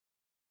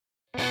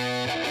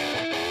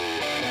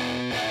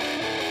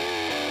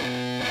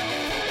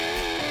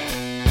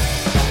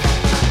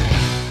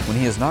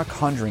is not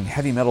conjuring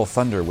heavy metal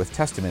thunder with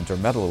Testament or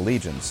Metal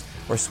Allegiance,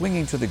 or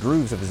swinging to the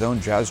grooves of his own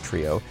jazz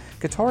trio,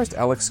 guitarist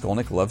Alex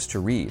Skolnick loves to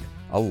read.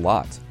 A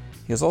lot.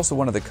 He is also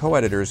one of the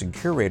co-editors and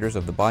curators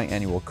of the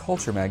biannual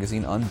culture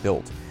magazine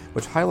Unbuilt,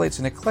 which highlights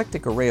an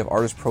eclectic array of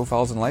artist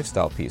profiles and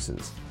lifestyle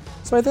pieces.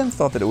 So I then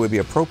thought that it would be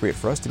appropriate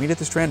for us to meet at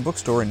the Strand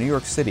Bookstore in New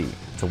York City,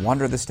 to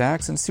wander the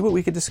stacks and see what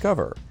we could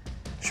discover.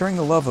 Sharing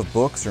the love of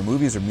books or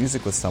movies or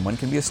music with someone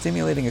can be a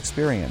stimulating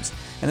experience,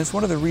 and it's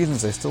one of the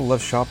reasons I still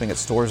love shopping at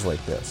stores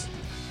like this.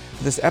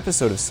 For this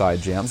episode of Side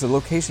Jams, the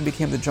location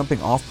became the jumping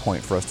off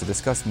point for us to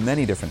discuss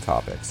many different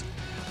topics.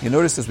 You'll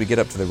notice as we get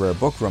up to the rare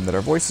book room that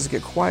our voices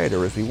get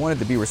quieter as we wanted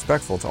to be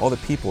respectful to all the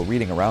people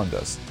reading around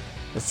us.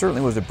 It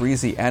certainly was a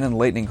breezy and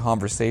enlightening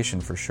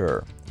conversation for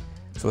sure.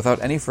 So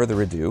without any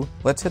further ado,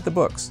 let's hit the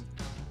books.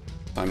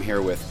 I'm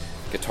here with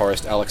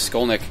guitarist Alex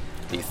Skolnick,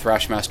 the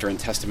thrash master in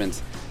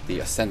Testament, the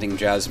ascending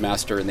jazz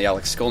master in the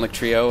Alex Skolnick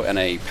Trio, and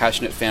a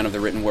passionate fan of the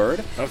written word.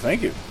 Oh,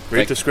 thank you.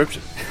 Great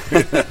description.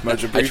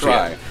 Much appreciated.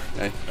 I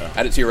try.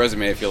 Add it to your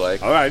resume if you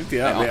like. All right,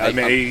 yeah, I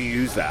may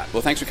use that.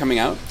 Well, thanks for coming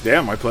out. Yeah,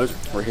 my pleasure.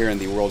 We're here in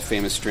the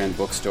world-famous Strand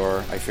Bookstore.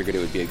 I figured it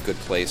would be a good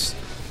place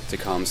to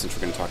come since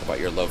we're going to talk about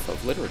your love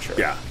of literature.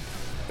 Yeah.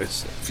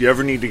 If you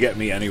ever need to get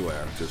me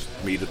anywhere, just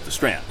meet at the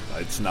Strand.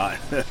 It's not...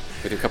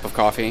 With your cup of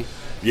coffee?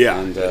 Yeah,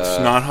 and, it's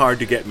not hard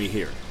to get me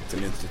here. It's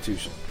an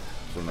institution.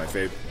 It's one of my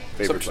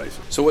favorite places.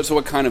 So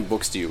what kind of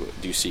books do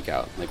you seek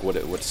out? Like what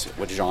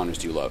genres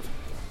do you love?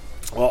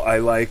 Well, I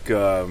like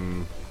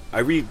I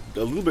read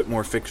a little bit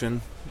more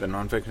fiction than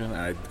nonfiction.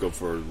 I go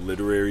for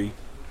literary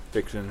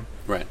fiction.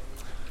 Right.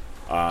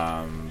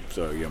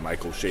 So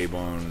Michael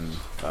Chabon,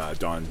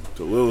 Don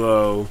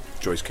DeLillo,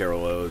 Joyce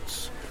Carol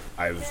Oates.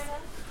 I'm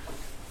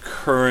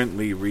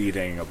currently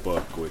reading a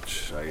book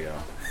which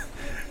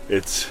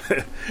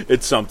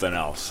it's something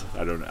else.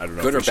 I don't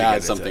know. Good or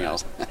bad? Something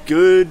else.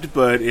 Good,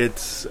 but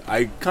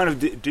I kind of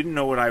didn't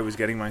know what I was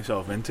getting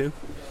myself into,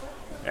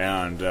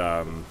 and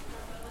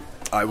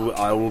I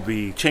will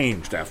be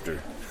changed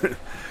after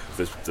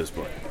this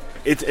book.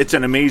 It's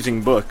an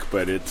amazing book,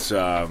 but it's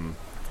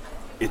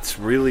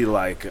really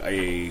like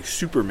a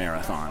super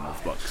marathon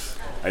of books.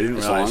 I didn't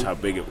realize how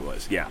big it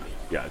was. Yeah,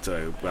 it's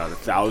about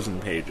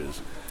 1,000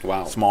 pages.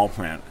 Wow. Small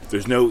print.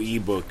 There's no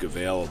ebook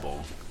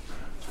available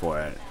for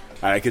it.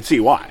 I could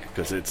see why,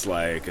 because it's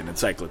like an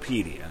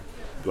encyclopedia.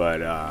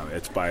 But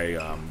it's by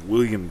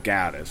William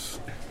Gaddis,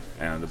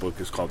 and the book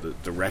is called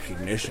The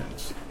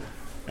Recognitions.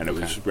 And it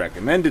was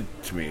recommended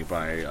to me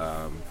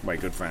by my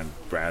good friend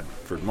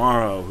Bradford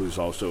Morrow, who's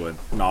also a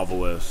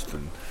novelist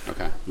and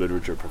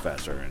literature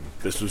professor. And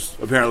this was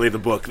apparently the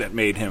book that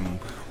made him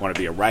want to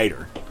be a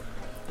writer.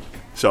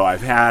 So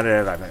I've had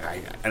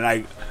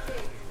it,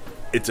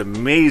 it's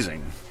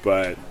amazing,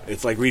 but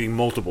it's like reading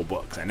multiple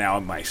books. And now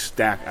my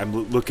stack,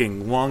 I'm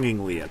looking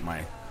longingly at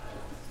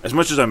as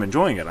much as I'm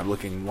enjoying it, I'm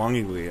looking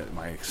longingly at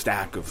my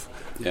stack of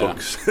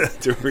books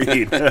to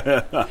read.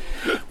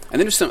 And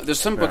then there's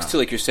some books too,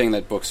 like you're saying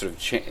that book sort of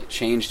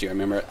changed you. I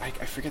remember, I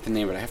forget the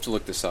name of it. I have to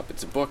look this up.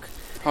 It's a book,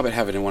 probably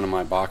have it in one of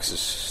my boxes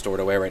stored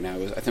away right now.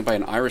 It was, I think, by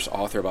an Irish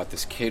author about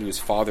this kid whose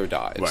father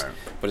dies. Right.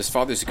 But his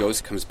father's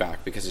ghost comes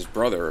back because his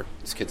brother,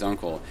 this kid's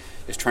uncle,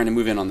 is trying to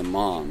move in on the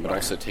mom, but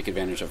also take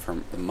advantage of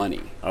the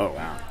money. Oh,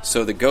 wow.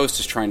 So the ghost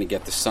is trying to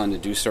get the son to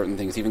do certain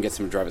things, even gets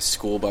him to drive a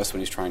school bus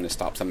when he's trying to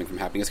stop something from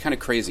happening. It's kind of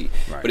crazy.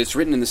 Right. But it's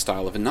written in the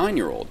style of a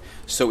 9-year-old.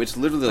 So it's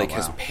literally like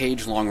has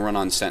page-long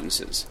run-on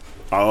sentences.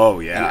 Oh,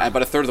 yeah. And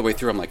about a third of the way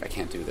through, I'm like, I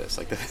can't do this.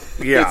 Like,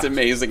 it's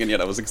amazing, and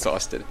yet I was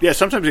exhausted. Yeah,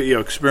 sometimes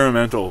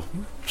experimental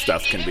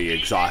stuff can be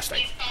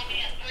exhausting.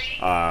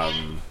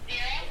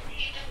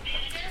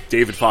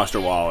 David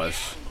Foster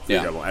Wallace,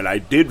 and I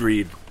did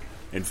read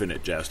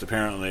Infinite Jest.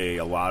 Apparently,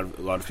 a lot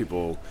of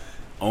people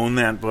own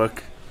that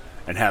book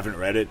and haven't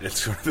read it.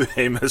 It's sort of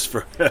famous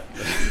for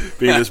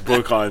being this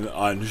book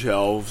on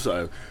shelves.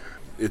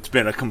 It's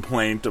been a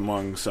complaint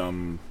among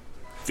some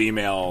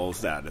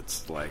females that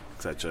it's like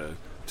such a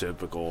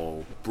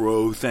typical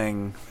bro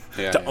thing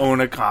to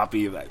own a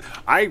copy of that.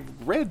 I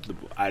read the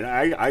book.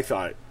 I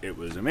thought it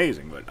was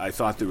amazing, but I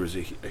thought there was a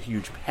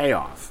huge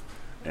payoff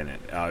in it.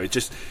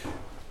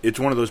 It's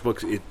one of those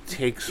books, it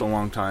takes a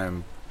long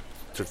time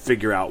to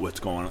figure out what's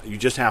going on. You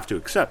just have to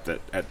accept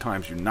that at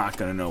times you're not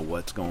going to know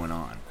what's going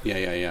on.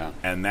 Yeah.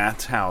 And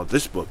that's how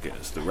this book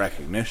is, The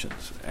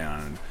Recognitions.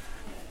 And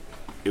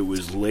it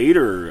was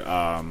later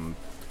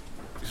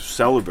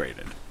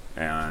celebrated.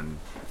 And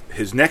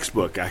his next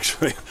book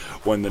actually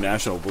won the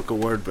National Book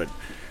Award, but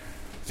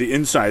the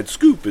inside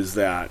scoop is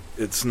that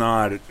it's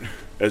not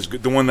as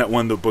good. The one that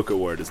won the book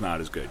award is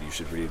not as good. You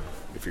should read,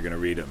 if you're going to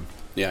read him.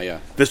 Yeah.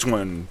 This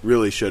one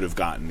really should have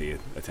gotten the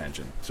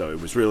attention. So it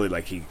was really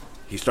like he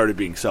started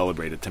being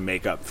celebrated to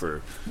make up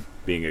for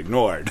being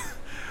ignored.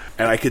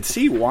 And I could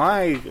see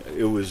why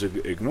it was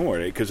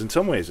ignored, because in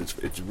some ways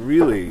it's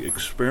really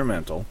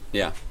experimental.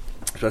 Yeah.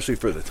 Especially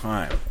for the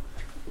time.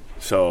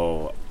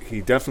 So he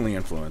definitely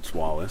influenced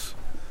Wallace.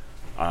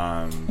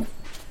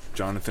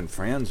 Jonathan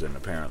Franzen,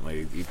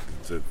 apparently,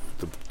 the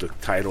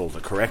title, The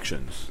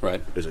Corrections,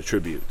 is a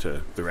tribute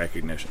to The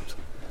Recognitions.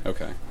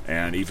 Okay.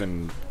 And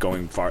even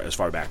going as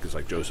far back as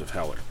like Joseph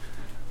Heller.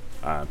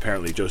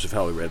 Apparently, Joseph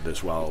Heller read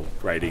this while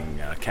writing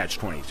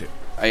Catch-22.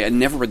 I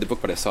never read the book,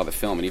 but I saw the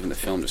film, and even the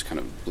film just kind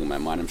of blew my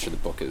mind. I'm sure the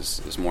book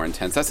is more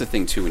intense. That's the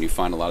thing, too, when you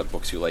find a lot of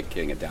books you like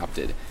getting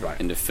adapted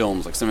into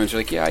films. Like, sometimes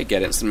you're like, yeah, I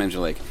get it. Sometimes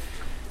you're like,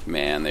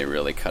 man, they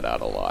really cut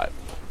out a lot.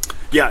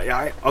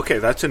 Yeah, okay,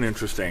 that's an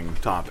interesting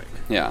topic.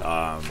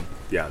 Yeah.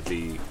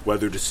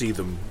 Whether to see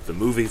the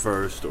movie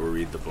first or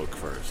read the book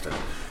first. And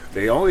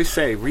they always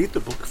say, read the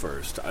book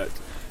first.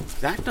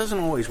 That doesn't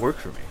always work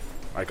for me.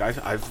 Like,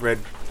 I've read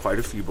quite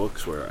a few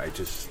books where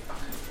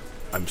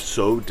I'm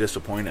so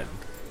disappointed.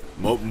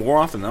 More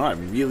often than not,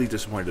 I'm really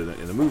disappointed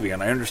in the movie,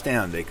 and I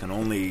understand they can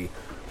only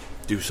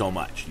do so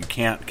much. You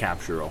can't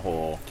capture a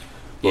whole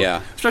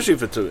book, especially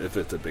if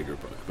it's a bigger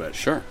book. But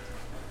sure,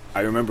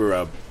 I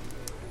remember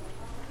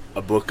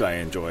a book I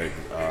enjoyed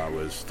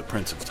was The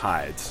Prince of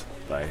Tides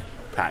by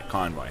Pat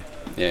Conroy.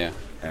 Yeah,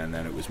 and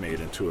then it was made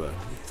into a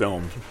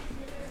film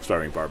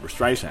starring Barbra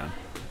Streisand.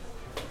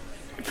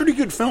 A pretty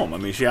good film. I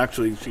mean, she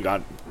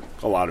got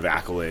a lot of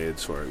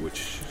accolades for it,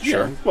 which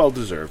well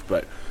deserved.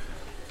 But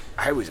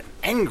I was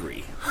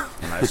angry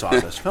when I saw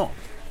this film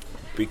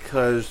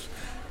because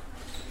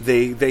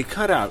they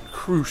cut out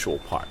crucial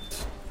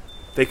parts.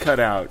 They cut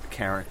out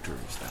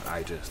characters that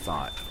I just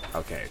thought,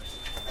 okay,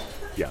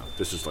 yeah,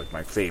 this is like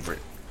my favorite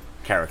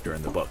character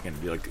in the book, and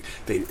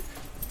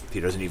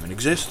he doesn't even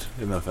exist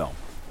in the film.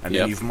 And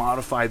then you've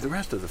modified the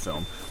rest of the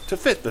film to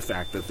fit the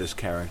fact that this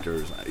character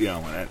is,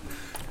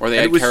 or they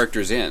had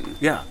characters in,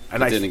 and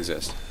that didn't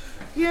exist.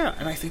 Yeah,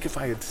 and I think if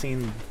I had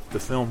seen the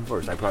film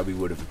first, I probably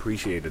would have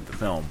appreciated the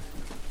film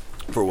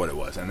for what it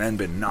was, and then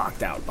been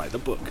knocked out by the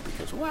book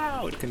because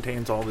it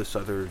contains all this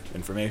other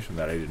information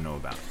that I didn't know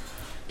about.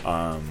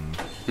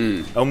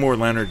 Elmore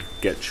Leonard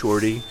Get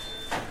Shorty.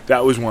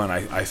 That was one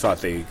I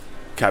thought they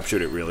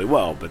captured it really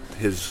well, but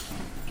his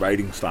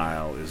writing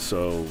style is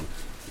so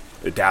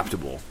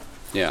adaptable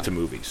to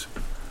movies.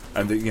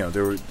 And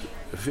there were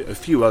a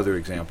few other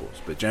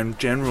examples, but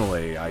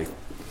generally I've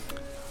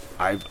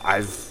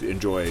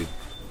enjoyed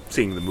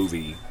seeing the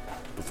movie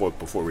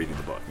before reading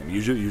the book. And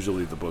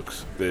usually the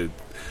books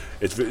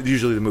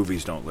usually the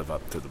movies don't live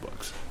up to the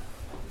books.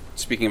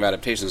 Speaking of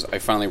adaptations, I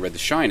finally read The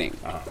Shining,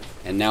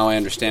 and now I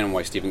understand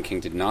why Stephen King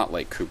did not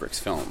like Kubrick's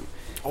film.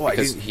 Oh,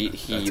 because That's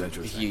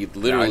interesting. he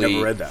literally... I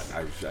never read that.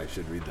 I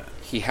should read that.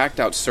 He hacked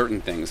out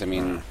certain things. I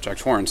mean, Jack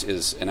Torrance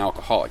is an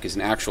alcoholic. He's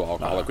an actual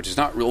alcoholic, which is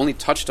not only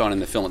touched on in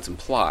the film. It's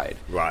implied.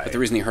 Right. But the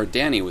reason he hurt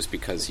Danny was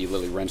because he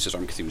literally wrenched his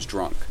arm because he was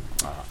drunk.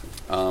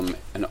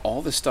 And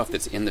all the stuff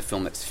that's in the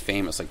film that's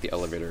famous, like the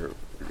elevator,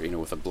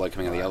 with the blood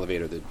coming out of the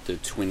elevator, the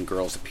twin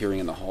girls appearing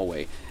in the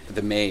hallway,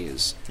 the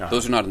maze,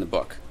 those are not in the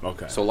book.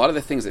 Okay. So a lot of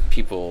the things that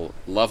people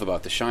love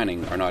about The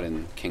Shining are not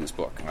in King's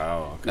book.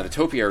 Oh, okay. Now, the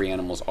topiary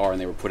animals are,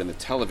 and they were put in the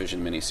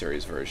television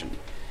miniseries version.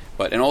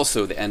 And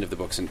also the end of the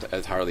book's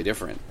entirely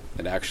different.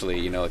 It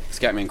actually, like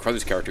Scatman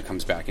Crothers' character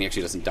comes back, and he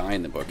actually doesn't die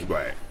in the book.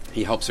 Right.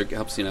 He helps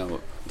Danny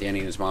and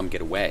his mom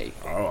get away.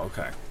 Oh,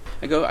 okay.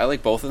 I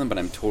like both of them, but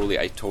I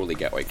totally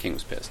get why King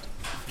was pissed.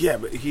 Yeah,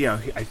 but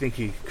I think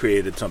he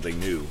created something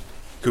new.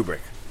 Kubrick.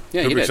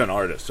 Yeah, Kubrick's an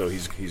artist, so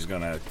he's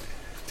gonna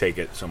take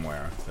it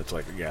somewhere. It's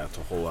like, it's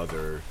a whole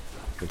other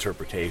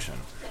interpretation.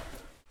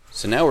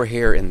 So now we're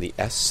here in the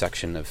S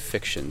section of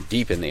fiction,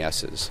 deep in the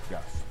S's.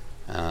 Yeah.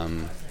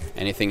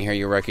 Anything here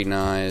you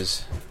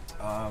recognize?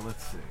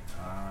 Let's see.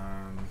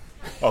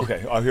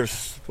 Okay,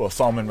 here's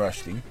Salman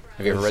Rushdie.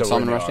 Have you ever read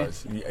Salman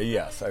Rushdie?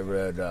 Yes, I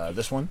read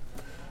this one,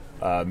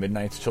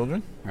 Midnight's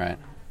Children. Right.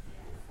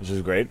 Which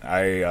is great.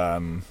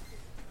 I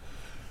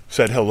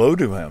said hello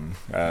to him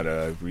at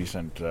a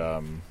recent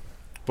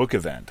book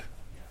event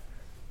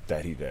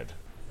that he did.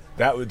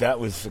 That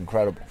was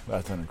incredible.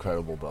 That's an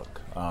incredible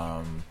book.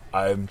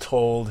 I'm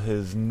told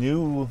his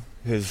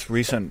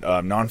recent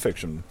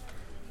nonfiction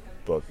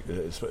book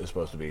is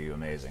supposed to be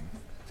amazing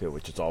too,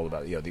 which is all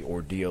about the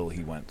ordeal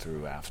he went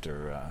through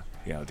after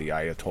the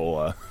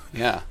Ayatollah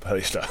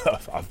placed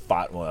a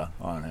fatwa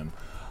on him.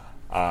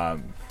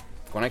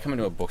 When I come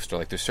into a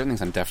bookstore, there's certain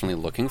things I'm definitely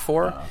looking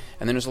for,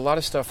 and then there's a lot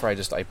of stuff where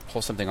I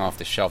pull something off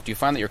the shelf. Do you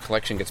find that your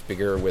collection gets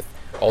bigger with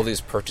all these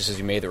purchases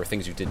you made that were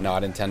things you did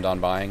not intend on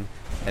buying,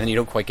 and then you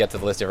don't quite get to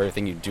the list of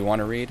everything you do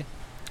want to read?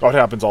 Oh, it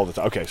happens all the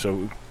time. Okay,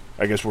 so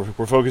I guess I'm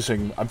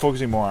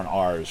focusing more on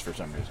ours for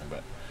some reason,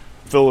 but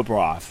Philip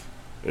Roth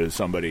is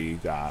somebody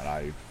that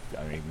I'm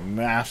a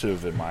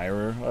massive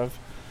admirer of,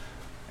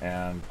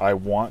 and I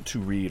want to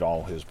read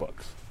all his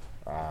books.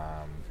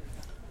 I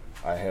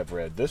have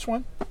read this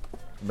one,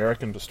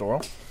 American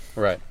Pastoral.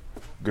 Right.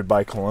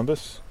 Goodbye,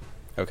 Columbus.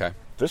 Okay.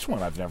 This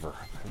one I don't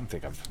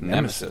think I've...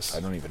 Nemesis.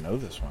 I don't even know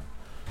this one.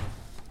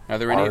 Are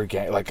there any...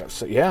 there's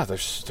so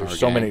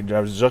many.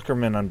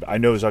 Zuckerman, I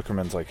know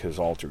Zuckerman's his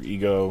alter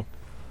ego.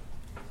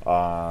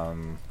 Are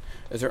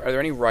there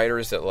any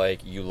writers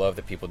that you love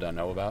that people don't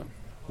know about?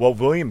 Well,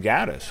 William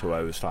Gaddis, who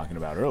I was talking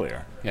about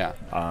earlier. Yeah.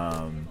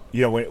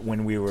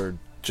 When we were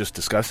just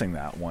discussing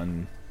that,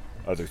 one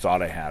other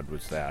thought I had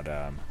was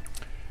that,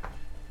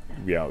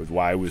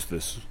 why was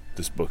this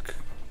book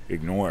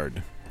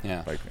ignored?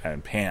 Yeah.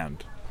 And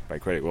panned by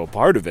critic. Well,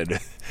 part of it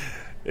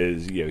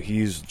is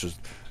he's just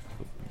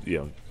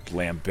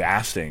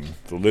lambasting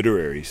the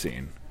literary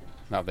scene.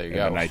 Oh, there you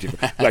go.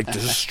 Like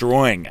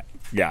destroying it.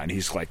 Yeah, and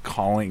he's like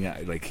calling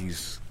it, like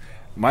he's.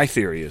 My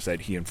theory is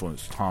that he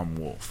influenced Tom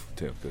Wolfe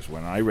too, because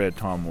when I read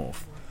Tom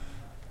Wolfe,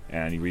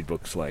 and you read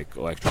books like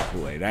Electric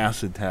Kool-Aid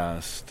Acid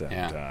Test,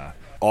 and a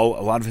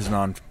lot of his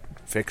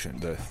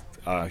nonfiction,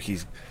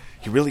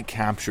 he really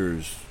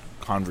captures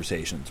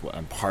conversations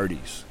and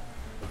parties,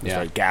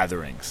 like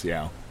gatherings,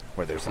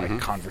 where there's like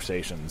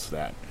conversations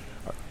that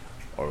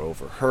are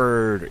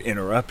overheard, or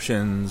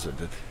interruptions,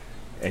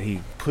 and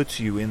he puts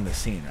you in the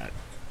scene.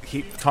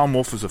 Tom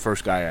Wolfe was the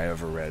first guy I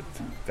ever read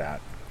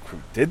that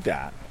did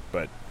that,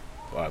 but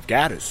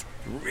Gaddis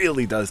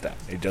really does that.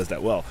 He does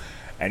that well,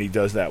 and he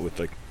does that with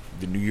like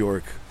the New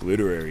York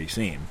literary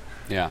scene.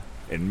 Yeah,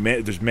 and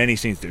there's many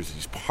scenes. There's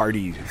these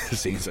party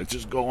scenes that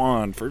just go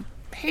on for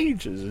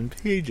pages and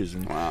pages,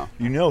 and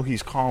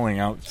he's calling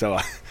out. So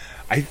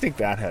I think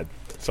that had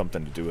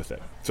something to do with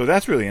it. So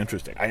that's really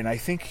interesting, and I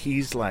think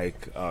he's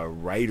like a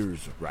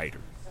writer's writer.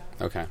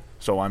 Okay.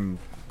 So I'm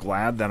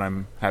glad that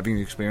I'm having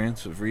the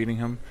experience of reading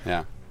him.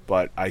 Yeah.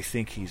 But I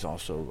think he's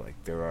also like,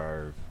 there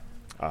are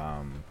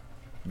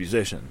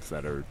musicians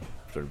that are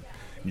sort of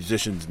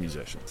musicians.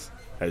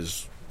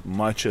 As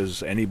much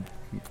as any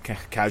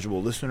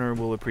casual listener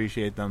will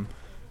appreciate them,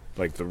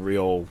 like the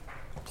real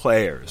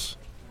players,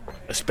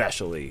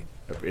 especially,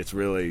 it's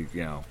really,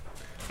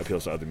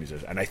 appeals to other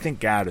musicians. And I think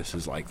Gaddis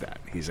is like that.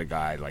 He's a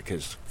guy, like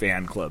his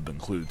fan club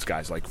includes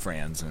guys like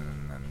Franz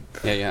and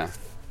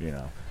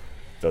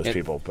those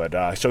people.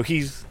 But so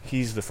he's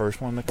the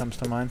first one that comes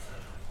to mind.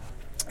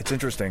 It's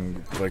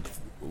interesting, like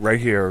right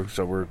here.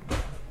 So we're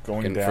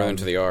going getting down further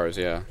into the R's.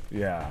 Yeah.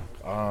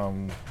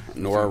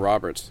 Nora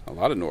Roberts. A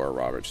lot of Nora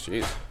Roberts.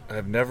 Jeez.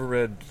 I've never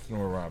read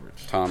Nora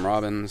Roberts. Tom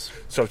Robbins.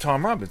 So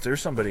Tom Robbins,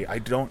 there's somebody I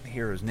don't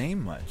hear his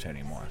name much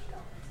anymore,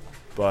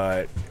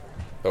 but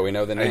we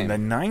know the name.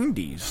 In the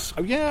 90s.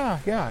 Oh yeah.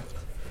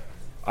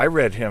 I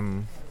read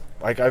him.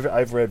 Like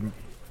I've read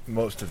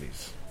most of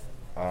these.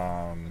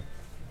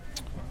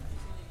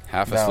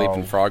 Half Asleep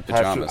in Frog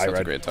Pajamas. That's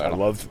a great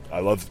title. I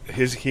love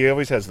his. He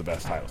always has the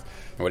best titles.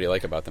 What do you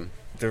like about them?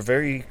 They're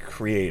very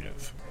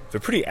creative. They're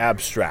pretty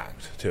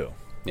abstract too.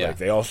 Yeah. Like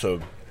they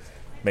also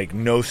make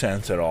no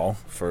sense at all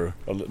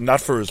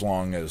not for as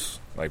long as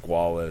like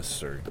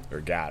Wallace or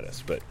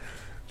Gaddis, but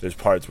there's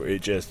parts where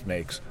it just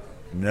makes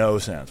no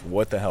sense.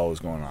 What the hell is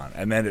going on?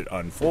 And then it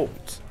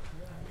unfolds,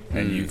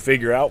 and you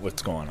figure out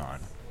what's going on.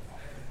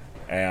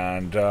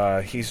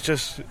 And he's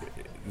just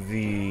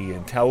the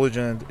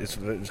intelligent. It's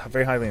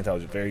very highly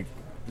intelligent, very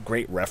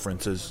great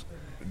references.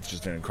 It's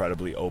just an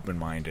incredibly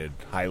open-minded,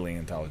 highly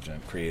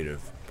intelligent,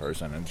 creative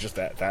person, and just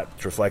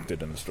that's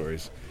reflected in the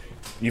stories.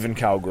 Even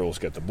Cowgirls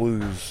Get the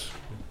Blues.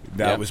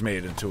 That was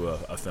made into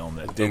a film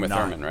that did Uma not.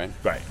 Thurman, right?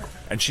 Right,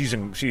 and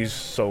she's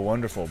so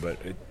wonderful,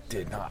 but it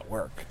did not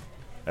work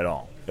at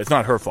all. It's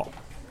not her fault.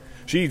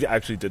 She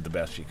actually did the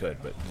best she could,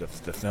 but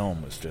the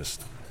film was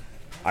just,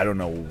 I don't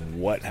know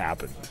what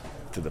happened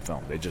to the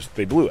film.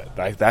 They blew it.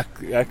 That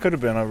could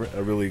have been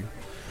a really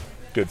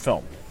good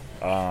film.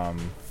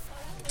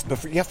 But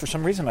for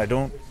some reason I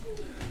don't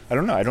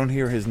know. I don't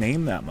hear his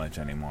name that much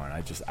anymore, and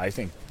I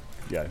think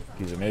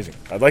he's amazing.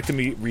 I'd like to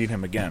read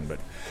him again, but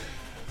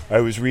I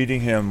was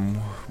reading him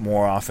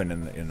more often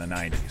in the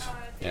 90s.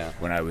 Yeah.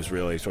 When I was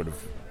really sort of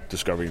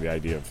discovering the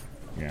idea of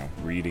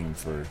reading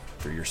for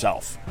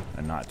yourself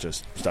and not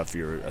just stuff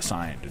you're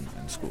assigned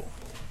in school.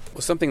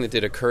 Well, something that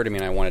did occur to me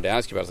and I wanted to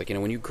ask you about is, like,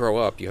 when you grow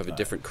up, you have a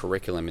different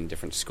curriculum in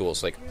different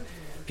schools. Like,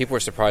 people were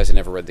surprised I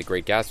never read The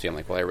Great Gatsby. I'm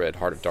like, well, I read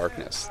Heart of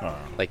Darkness.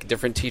 Like,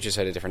 different teachers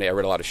had a different... I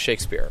read a lot of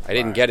Shakespeare. I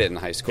didn't get it in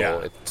high school.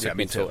 Yeah. It took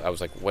me too. until I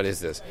was like, what is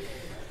this?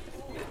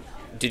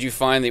 Did you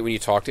find that when you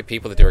talk to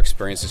people that their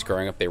experiences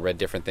growing up, they read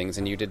different things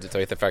than you did,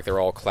 despite the fact they're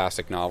all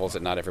classic novels,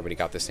 that not everybody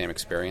got the same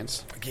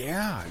experience?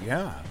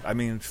 Yeah. I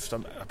mean,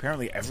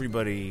 apparently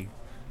everybody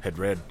had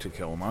read To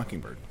Kill a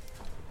Mockingbird.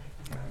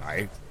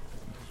 I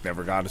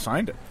never got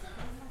assigned it.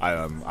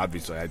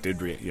 Obviously, I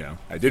did read.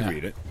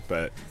 Read it,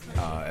 but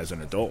as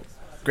an adult,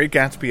 Great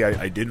Gatsby,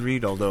 I did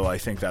read. Although I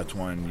think that's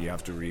one you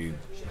have to read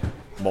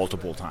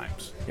multiple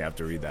times. You have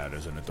to read that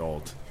as an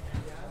adult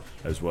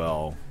as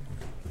well.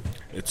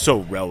 It's so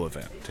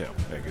relevant too.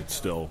 Like, it's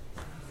still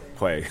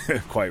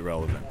quite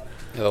relevant.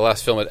 Yeah, the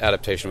last film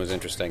adaptation was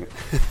interesting.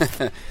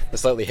 The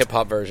slightly hip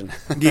hop version.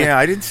 Yeah,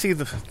 I didn't see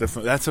the.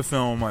 That's a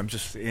film. I'm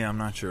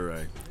not sure.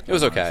 It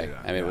was okay.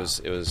 I mean, it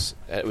was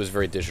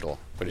very digital.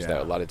 But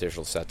a lot of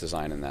digital set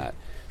design in that.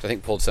 So I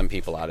think pulled some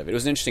people out of it. It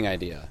was an interesting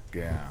idea.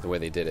 Yeah. The way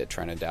they did it,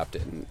 trying to adapt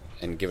it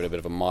and give it a bit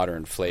of a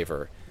modern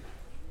flavor,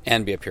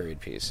 and be a period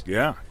piece.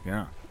 Yeah.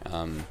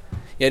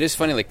 It is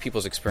funny, like,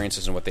 people's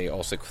experiences and what they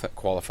also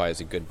qualify as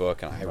a good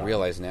book. And I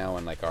realize now,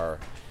 in like our.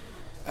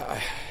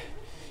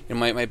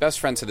 My best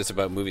friend said this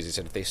about movies. He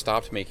said if they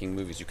stopped making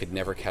movies, you could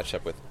never catch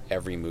up with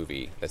every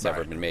movie that's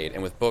ever been made.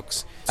 And with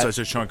books... Such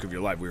a chunk of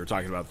your life. We were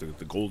talking about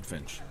the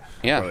Goldfinch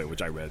earlier,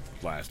 which I read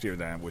last year.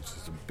 Which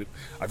is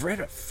I've read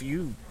a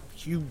few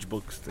huge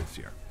books this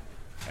year.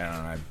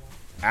 And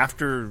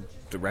after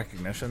the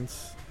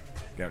recognitions,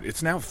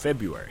 it's now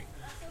February.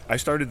 I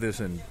started this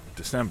in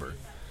December.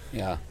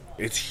 Yeah.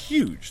 It's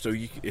huge. So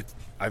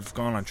I've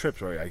gone on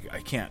trips where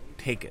I can't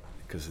take it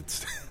because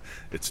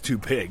it's too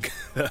big.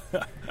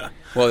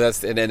 Well, that's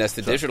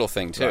the digital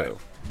thing too. Right.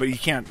 But you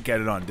can't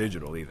get it on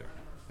digital either.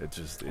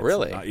 It's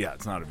really?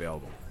 It's not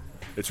available.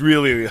 It's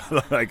really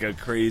like a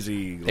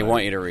crazy. They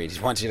want you to read.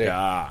 They want you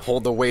to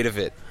hold the weight of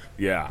it.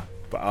 Yeah.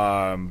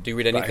 Do you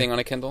read anything on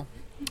a Kindle?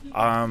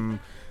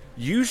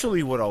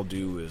 Usually, what I'll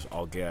do is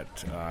I'll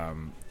get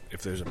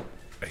if there's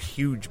a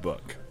huge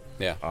book.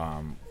 Yeah.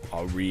 I'll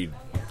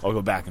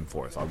go back and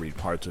forth. I'll read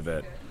parts of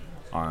it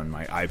on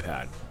my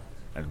iPad,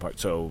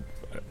 so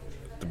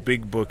the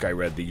big book I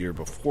read the year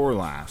before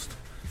last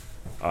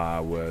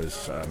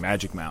was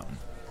Magic Mountain.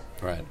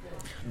 Right.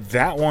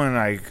 That one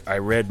I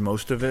read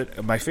most of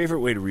it. My favorite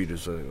way to read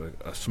is a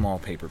small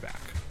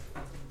paperback.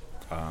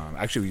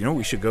 Actually,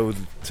 we should go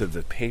to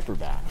the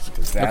paperbacks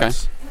because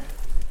that's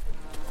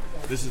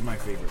this is my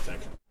favorite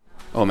section.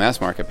 Oh,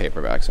 mass market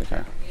paperbacks.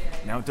 Okay.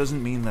 Now it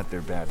doesn't mean that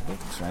they're bad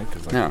books, right?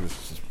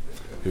 Because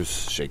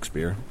here's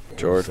Shakespeare,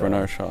 George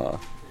Bernard Shaw.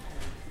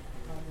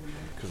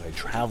 Because I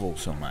travel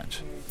so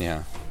much.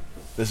 Yeah.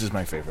 This is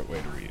my favorite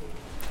way to read.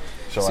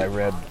 So I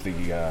read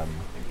the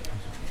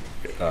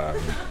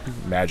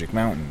Magic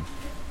Mountain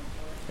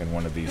in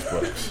one of these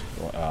books,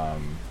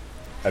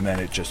 and then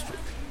it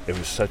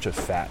was such a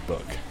fat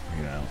book,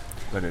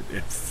 but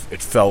it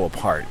fell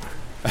apart.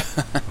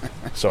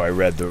 So I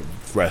read the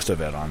rest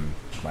of it on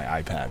my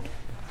iPad.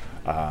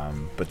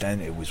 But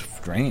then it was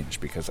strange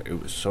because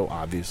it was so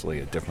obviously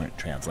a different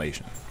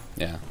translation.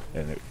 Yeah.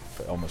 And it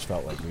almost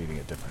felt like reading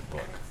a different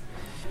book.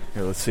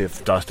 Here, let's see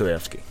if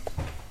Dostoevsky.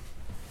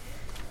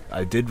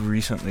 I did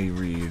recently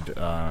read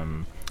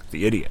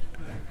The Idiot,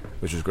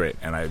 which is great,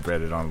 and I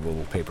read it on a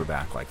little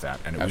paperback like that.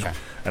 And it was,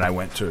 and I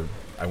went to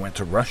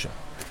Russia.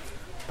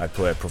 I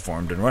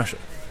performed in Russia,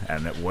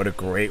 and what a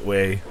great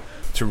way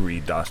to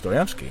read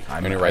Dostoevsky.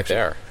 You're right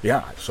there.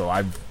 Yeah, so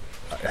I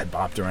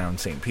bopped around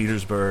St.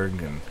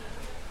 Petersburg and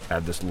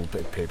had this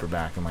little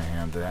paperback in my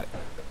hand. That,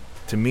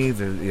 to me,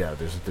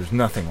 there's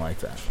nothing like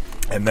that.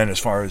 And then as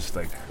far as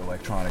like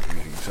electronic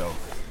reading, so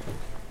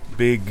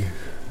big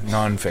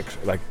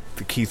nonfiction, like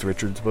the Keith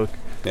Richards book,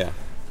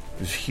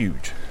 is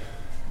huge.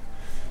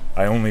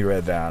 I only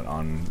read that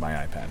on my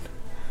iPad.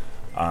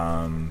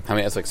 How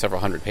many? That's like several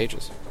hundred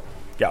pages.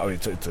 Yeah,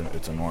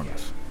 it's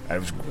enormous. And it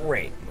was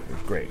great. It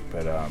was great,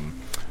 but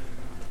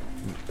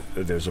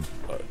there's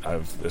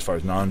as far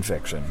as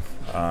nonfiction,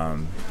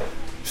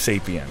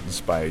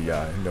 *Sapiens* by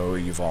Noah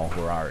Yuval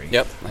Harari.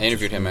 Yep, I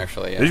interviewed him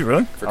actually. Yeah. Did you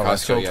really? For Costco,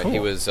 so yeah. cool. He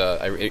was.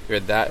 I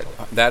read that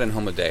and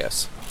Homo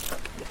Deus.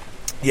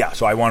 Yeah,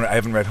 so I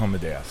haven't read Homo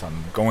Deus.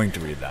 I'm going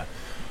to read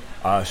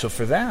that. So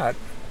for that,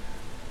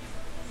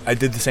 I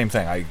did the same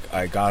thing.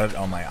 I got it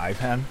on my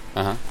iPad,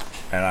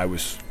 and I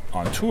was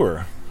on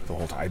tour the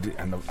whole time. I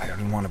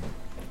didn't want to,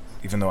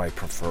 even though I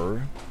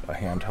prefer a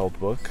handheld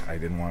book, I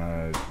didn't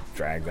want to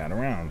drag that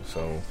around.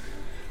 So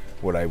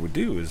what I would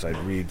do is I'd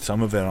read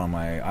some of it on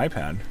my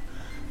iPad,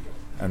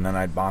 and then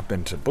I'd bop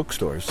into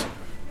bookstores,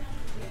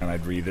 and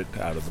I'd read it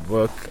out of the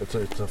book. It's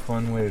a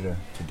fun way to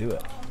do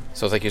it.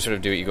 So it's like you sort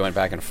of do it, you going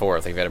back and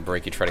forth. Like if you had a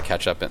break, you try to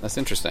catch up. That's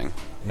interesting.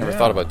 Never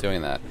thought about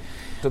doing that.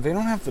 So they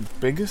don't have the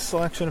biggest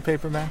selection of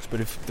paperbacks,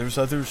 but if there's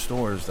other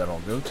stores that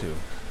I'll go to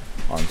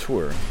on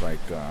tour,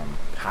 like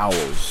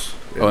Howells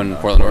in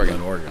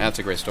Portland, Oregon. That's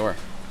a great store.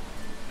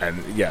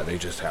 And yeah, they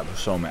just have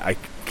so many. I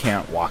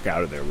can't walk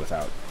out of there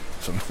without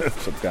some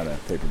kind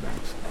of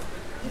paperbacks.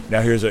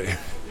 Now here's a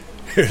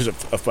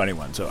funny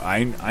one. So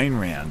Ayn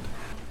Rand,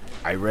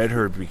 I read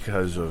her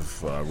because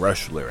of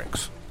Rush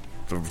lyrics.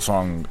 The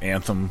song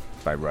Anthem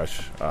by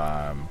Rush,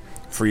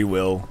 Free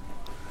Will,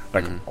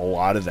 like a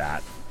lot of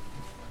that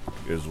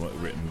is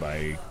written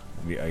by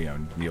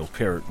Neil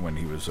Peart when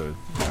he was an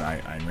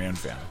Ayn Rand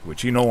fan,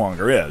 which he no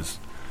longer is,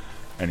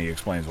 and he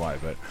explains why.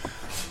 But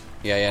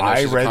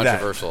I read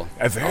controversial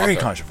that. Very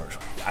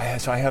controversial.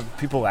 So I have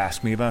people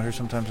ask me about her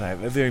sometimes. I have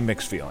very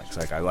mixed feelings.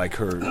 Like I like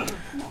her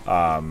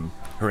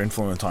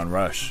influence on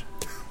Rush.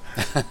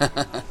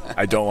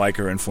 I don't like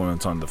her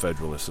influence on the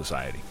Federalist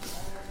Society.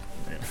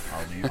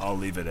 I'll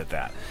leave it at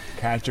that.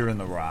 Catcher in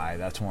the Rye,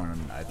 that's one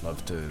I'd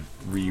love to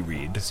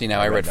reread. See, now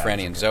I read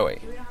Franny and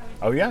Zoe.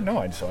 Oh yeah, no,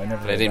 I never.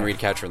 But I didn't read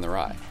Catcher in the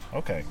Rye.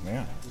 Okay,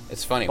 yeah.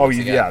 It's funny. Oh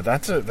yeah,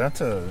 that's an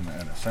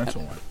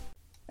essential one.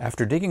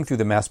 After digging through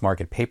the mass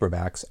market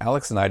paperbacks,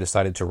 Alex and I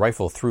decided to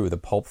rifle through the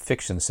pulp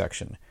fiction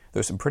section.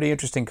 There's some pretty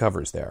interesting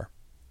covers there.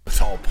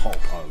 It's all pulp.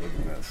 Oh, look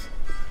at this.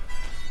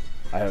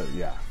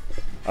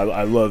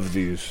 I love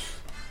these.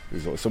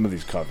 Some of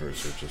these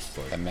covers are just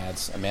like a Man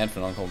from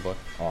U.N.C.L.E. book.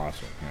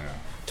 Awesome, yeah.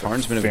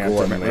 Tarnsman of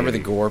Gore. Remember the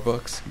Gore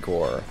books?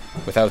 Gore,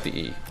 without the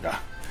E.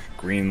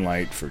 Green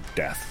Light for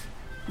Death.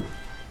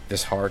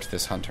 This Heart,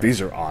 This Hunter. These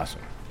are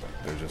awesome.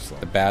 They're just like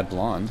The Bad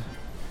Blonde.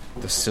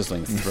 The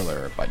Sizzling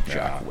Thriller by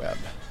Jack Webb.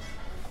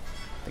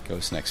 The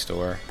Ghost Next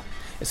Door.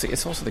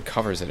 It's also the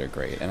covers that are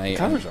great. And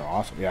covers are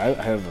awesome. Yeah,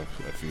 I have a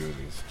few of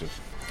these.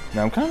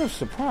 Now I'm kind of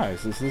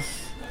surprised. Is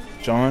this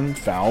John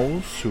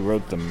Fowles, who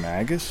wrote The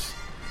Magus?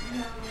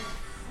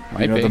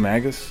 Might you know be. The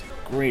Magus?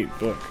 Great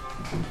book.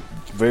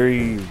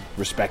 Very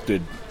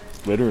respected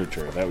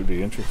literature. That would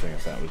be interesting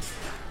if that was...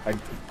 I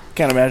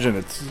can't imagine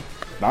it's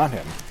not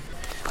him.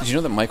 Did you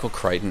know that Michael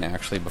Crichton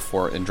actually,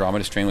 before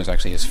Andromeda Strain was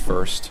actually his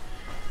first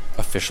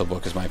official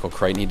book as Michael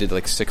Crichton? He did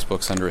like 6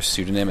 books under a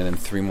pseudonym and then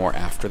 3 more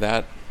after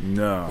that.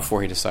 No.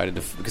 Before he decided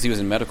to... Because he was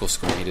in medical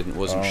school, he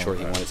wasn't sure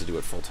he wanted to do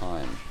it full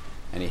time.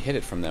 And he hid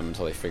it from them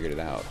until they figured it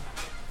out.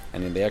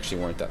 And then they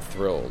actually weren't that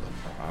thrilled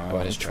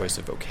about his choice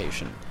of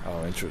vocation.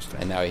 Oh, interesting.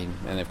 And now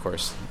and of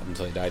course,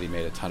 until he died, he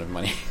made a ton of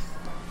money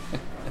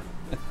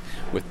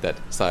with that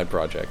side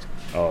project.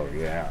 Oh,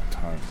 yeah,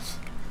 tons.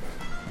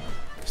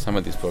 Some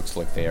of these books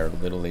look they are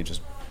literally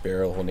just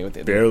barely holding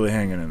it. Barely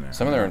hanging in there.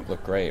 Some of them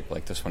look great,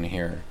 like this one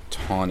here,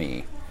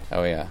 Tawny.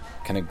 Oh yeah,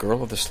 can a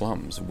girl of the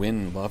slums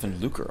win love and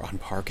lucre on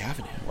Park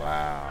Avenue?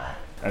 Wow.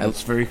 And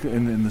it's very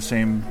in the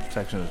same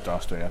section as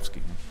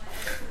Dostoevsky.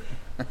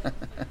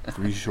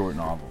 3 short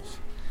novels.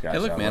 Hey,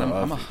 look, man,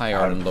 I'm a high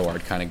art and low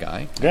art kind of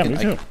guy. Yeah, me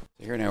too.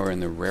 Here now we're in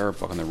the rare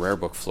book, on the rare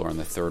book floor, on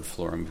the 3rd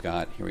floor, and we've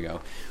got, here we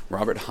go,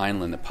 Robert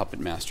Heinlein, The Puppet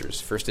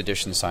Masters, first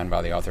edition signed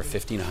by the author,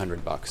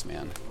 $1,500,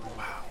 man.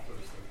 Wow.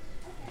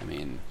 I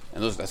mean,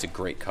 and that's a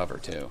great cover,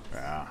 too.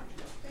 Yeah.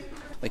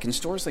 Like in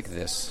stores like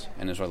this,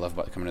 and that's what I love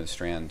about coming to the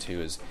Strand,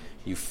 too, is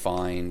you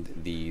find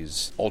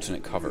these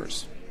alternate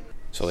covers.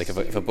 So like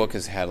if a book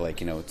has had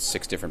like,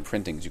 6 different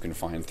printings, you can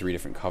find 3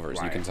 different covers.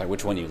 Right. You can decide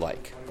which one you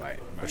like, Right.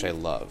 which I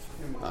love.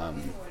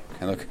 And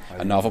look,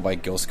 a novel by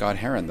Gil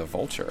Scott-Heron, The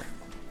Vulture.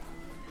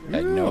 I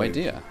had no Really?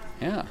 idea.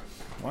 Yeah.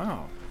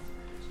 Wow.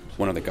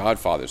 One of the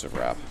godfathers of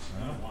rap.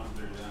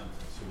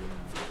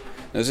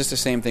 Now, is this the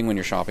same thing when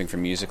you're shopping for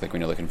music, like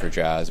when you're looking for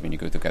jazz? I mean, you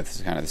go through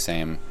this kind of the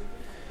same...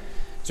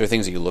 Is there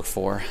things that you look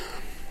for?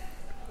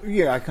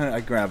 Yeah,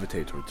 I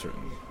gravitate towards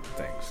certain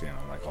things,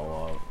 like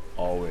I'll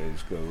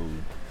always go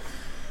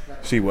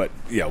see what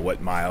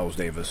Miles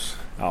Davis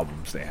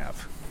albums they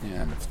have.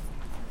 Yeah. And if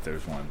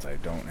there's ones I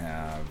don't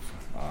have,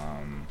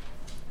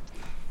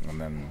 and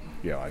then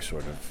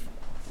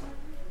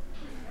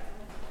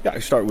I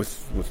start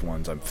with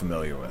ones I'm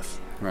familiar with.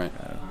 Right.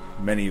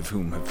 Many of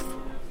whom have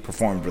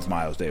performed with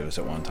Miles Davis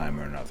at one time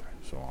or another.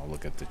 So I'll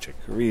look at the Chick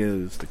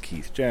Coreas, the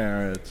Keith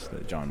Jarretts,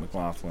 the John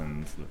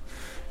McLaughlins, the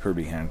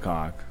Herbie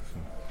Hancock.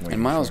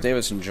 And Miles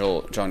Davis and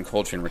John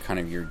Coltrane were kind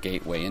of your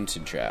gateway into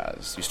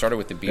jazz. You started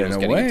with the Beatles In a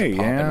getting way, into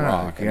pop and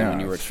rock, and then when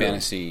you were at sure.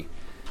 Fantasy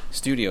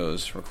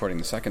Studios recording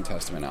the Second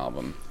Testament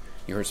album,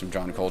 you heard some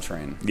John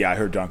Coltrane. Yeah, I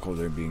heard John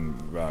Coltrane being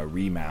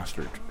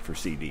remastered for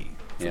CD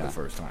for Yeah. the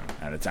first time,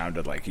 and it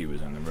sounded like he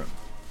was in the room.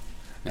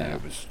 And Yeah.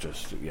 it was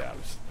just, it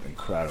was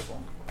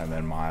incredible. And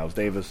then Miles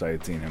Davis, I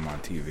had seen him on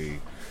TV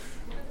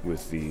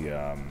with the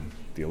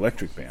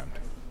Electric Band.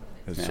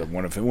 It's Yeah.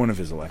 one of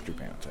his electric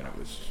bands, and it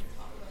was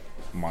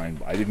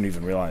I didn't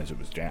even realize it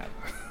was jazz.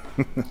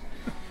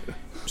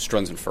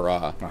 Struns and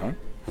Farah,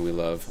 who we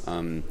love,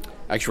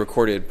 actually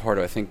recorded part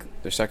of, I think,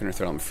 their second or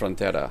third album,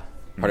 Frontera.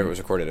 Part of it was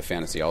recorded at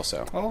Fantasy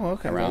also. Oh,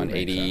 okay. Around That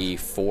makes sense.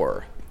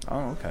 84. Oh,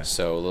 okay.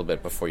 So a little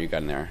bit before you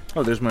got in there.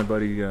 Oh, there's my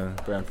buddy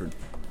Bradford.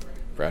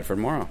 Bradford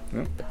Morrow,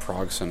 Yeah. The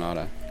Prague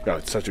Sonata. Oh,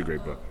 it's such a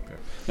great book. Yeah.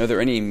 Now, are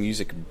there any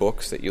music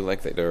books that you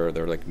like that are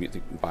like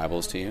music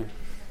Bibles to you?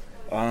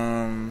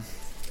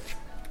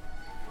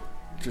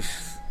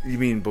 Just, you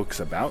mean books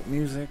about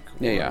music?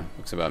 Yeah,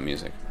 books about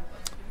music.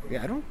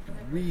 Yeah, I don't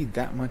read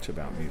that much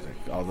about music.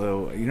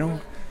 Although,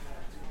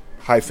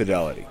 High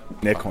Fidelity,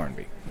 Nick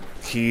Hornby.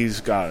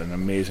 He's got an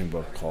amazing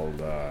book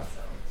called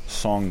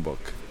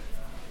Songbook,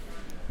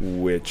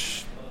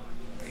 which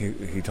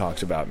he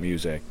talks about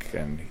music,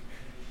 and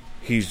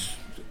he's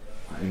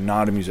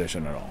not a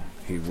musician at all.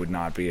 He would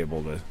not be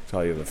able to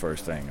tell you the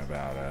first thing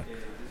about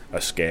a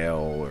scale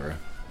or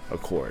a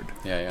chord.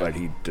 Yeah. But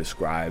he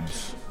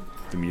describes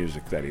the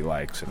music that he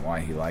likes and why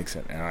he likes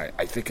it. And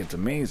I think it's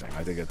amazing.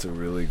 I think it's a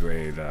really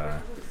great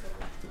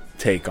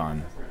take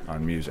on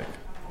music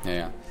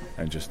Yeah.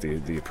 and just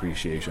the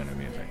appreciation of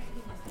music.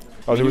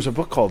 Oh, there was a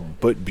book called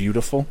But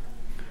Beautiful,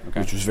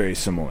 which was very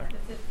similar.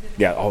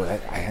 Yeah,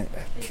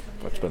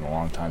 it's been a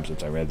long time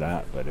since I read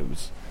that, but it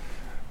was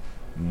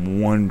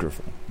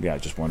wonderful. Yeah,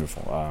 just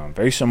wonderful.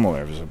 Very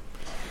similar. It was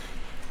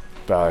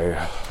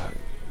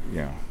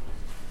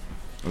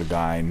a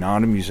guy,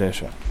 not a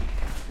musician,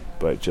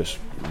 but just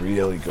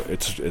really good.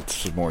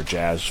 It's more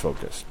jazz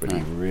focused, but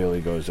he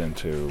really goes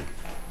into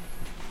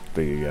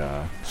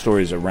the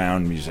stories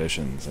around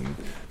musicians and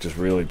just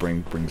really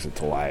brings it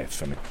to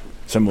life, and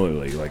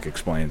similarly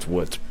explains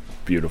what's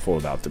beautiful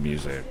about the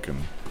music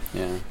and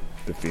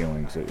the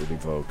feelings that it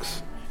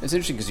evokes. It's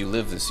interesting because you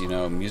live this,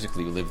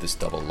 musically you live this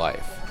double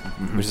life,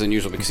 which is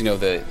unusual because,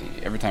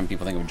 every time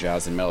people think of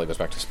jazz and metal, it goes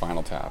back to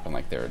Spinal Tap and,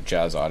 their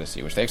Jazz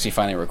Odyssey, which they actually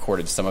finally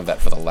recorded some of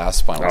that for the last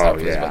Spinal Tap,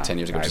 which was about 10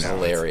 years ago, which is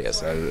hilarious.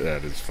 That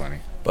is funny.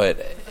 But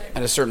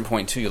at a certain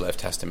point, too, you left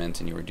Testament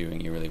and you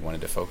really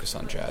wanted to focus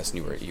on jazz,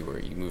 and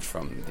you moved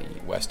from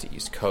the West to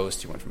East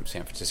Coast, you went from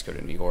San Francisco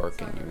to New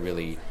York, and you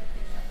really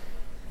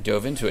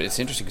dove into it. It's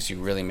interesting because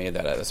you really made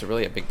that's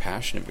really a big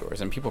passion of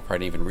yours, and people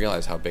probably didn't even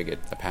realize how big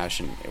a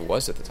passion it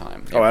was at the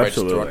time. Oh,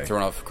 absolutely. Just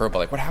thrown off a curveball,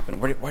 like, what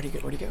happened? Where'd you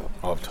go?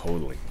 Oh,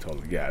 totally.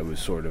 Yeah, it was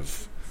sort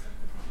of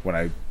when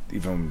I,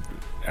 even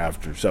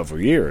after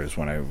several years,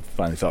 when I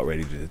finally felt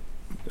ready to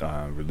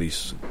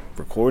release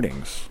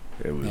recordings,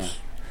 it was,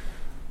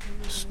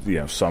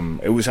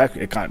 it was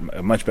actually, it got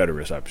a much better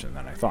reception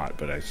than I thought,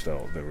 but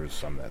there was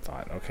some that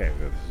thought, okay,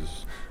 this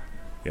is,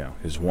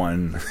 his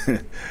one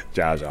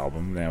jazz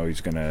album. Now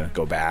he's going to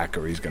go back,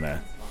 or he's going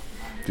to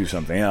do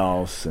something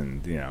else,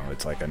 and,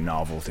 it's like a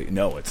novelty.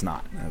 No, it's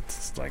not.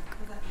 It's like,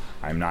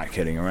 I'm not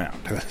kidding around.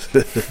 It's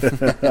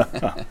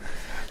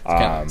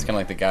kind of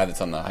like the guy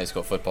that's on the high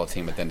school football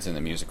team, but then it's in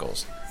the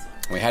musicals.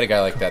 And we had a guy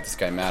like that, this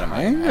guy Matt in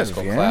my high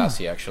school class.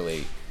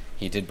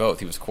 He did both.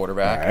 He was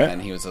quarterback,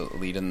 and he was a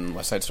lead in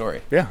West Side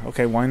Story. Yeah,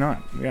 okay, why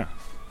not? Yeah.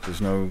 There's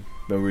no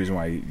reason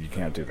why you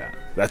can't do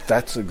that.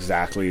 That's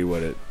exactly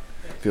what it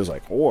feels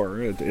like.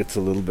 Or it's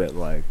a little bit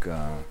like,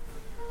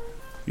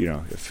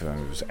 if I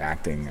was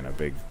acting in a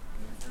big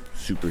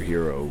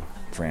superhero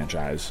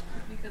franchise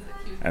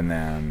and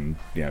then,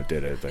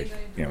 did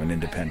an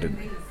independent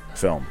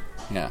film.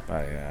 Yeah.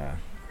 By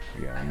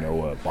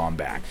Noah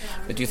Baumbach.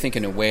 But do you think,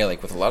 in a way,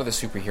 like with a lot of the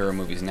superhero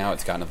movies now,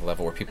 it's gotten to the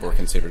level where people are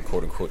considered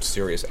 "quote unquote"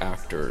 serious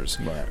actors?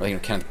 Right.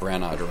 Like Kenneth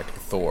Branagh directed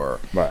Thor.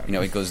 Right.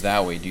 It goes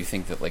that way. Do you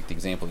think that, like, the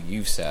example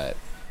you've set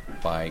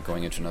by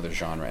going into another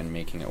genre and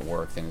making it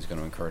work, then is going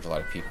to encourage a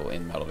lot of people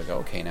in metal to go,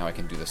 okay, now I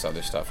can do this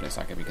other stuff, and it's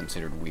not going to be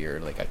considered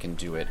weird. Like, I can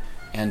do it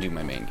and do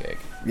my main gig.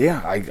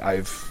 Yeah,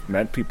 I've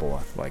met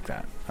people like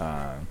that.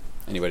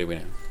 Anybody we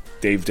know?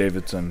 Dave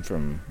Davidson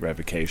from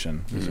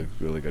Revocation is a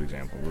really good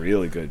example.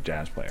 Really good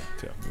jazz player,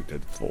 too. He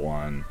did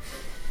full-on,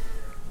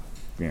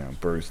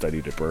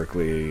 studied at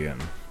Berkeley and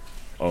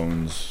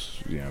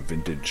owns,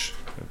 vintage,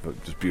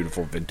 just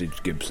beautiful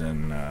vintage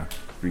Gibson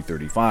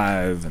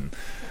 335,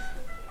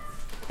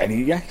 and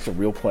he's a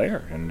real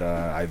player. And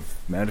I've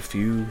met a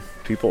few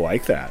people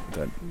like that,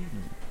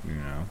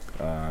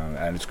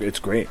 and it's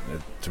great.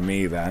 To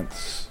me,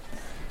 that's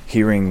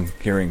hearing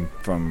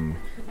from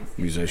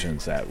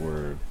musicians that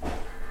were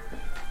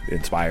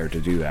inspired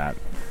to do that,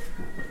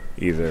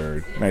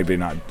 either maybe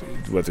not,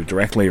 whether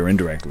directly or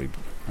indirectly,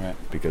 right?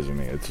 Because of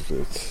me,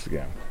 it's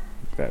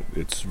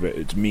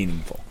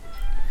meaningful.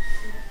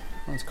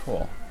 That's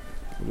cool.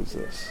 What is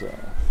this?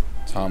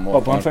 Tom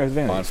Wolfe. Bonfire of the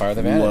Vanities. Bonfire of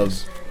the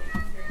Vanities.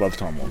 Love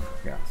Tom Wolfe.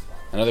 Yeah.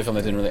 Another film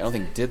that I don't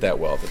think did that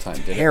well at the time.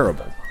 Did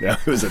terrible. Yeah,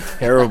 it was a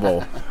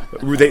terrible.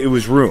 It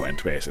was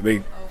ruined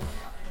basically.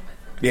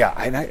 Yeah,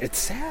 it's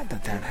sad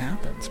that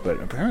happens,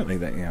 but apparently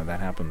that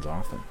happens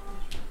often.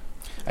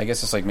 I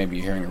guess it's like maybe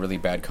you're hearing a really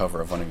bad cover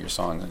of one of your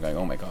songs and going,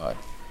 "Oh my God,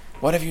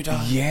 what have you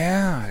done?"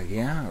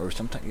 Yeah. Or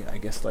sometimes I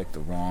guess like the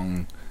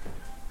wrong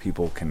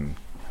people can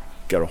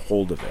get a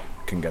hold of it,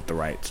 can get the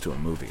rights to a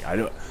movie.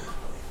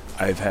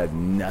 I've had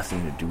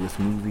nothing to do with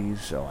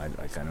movies, so I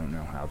don't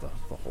know how the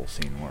whole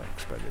scene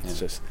works. But it's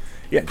just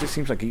it just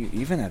seems like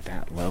even at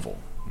that level,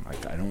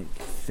 like I don't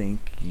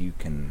think you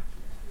can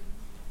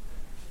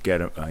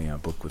get a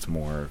book with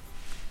more,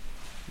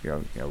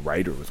 a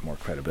writer with more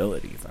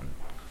credibility than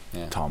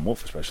Tom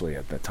Wolfe, especially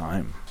at that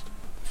time.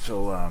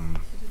 So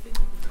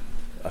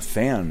a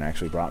fan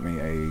actually brought me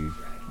a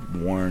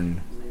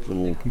worn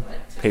little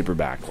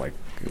paperback, like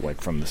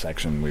from the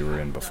section we were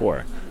in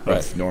before,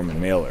 of Norman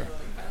Mailer,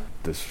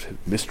 this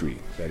mystery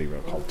that he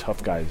wrote called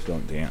 "Tough Guys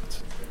Don't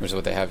Dance," which is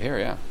what they have here,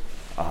 yeah.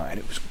 And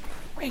it was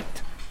great.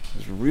 It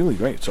was really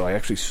great. So I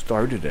actually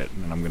started it,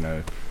 and I'm going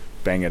to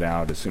bang it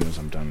out as soon as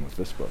I'm done with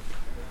this book.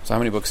 So how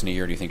many books in a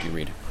year do you think you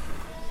read?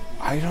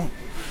 I don't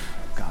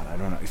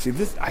know. See,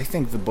 I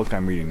think the book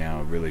I'm reading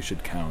now really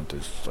should count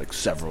as like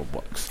several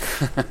books.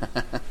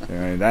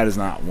 That is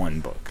not one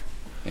book.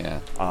 Yeah.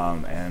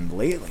 And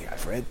lately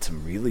I've read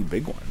some really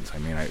big ones. I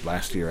mean,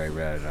 last year I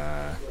read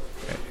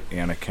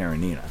Anna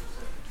Karenina.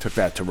 Took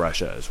that to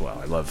Russia as well.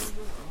 I love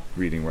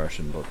reading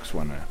Russian books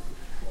when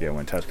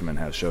Testament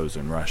has shows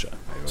in Russia.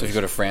 So if you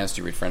go to France,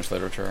 do you read French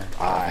literature?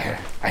 I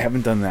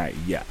haven't done that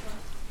yet,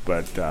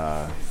 but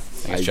I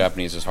guess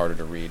Japanese is harder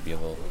to read. Be a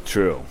little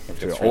true.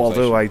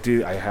 Although I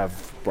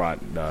have brought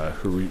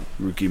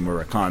Haruki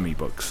Murakami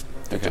books.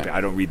 Okay.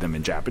 I don't read them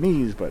in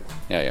Japanese, but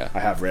I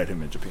have read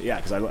him in Japan. Yeah,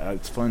 because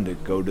it's fun to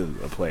go to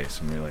a place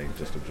and really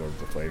just absorb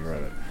the flavor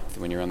of it.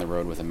 When you're on the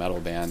road with a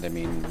metal band, I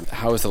mean,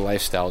 how is the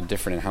lifestyle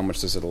different, and how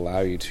much does it allow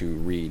you to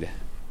read?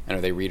 And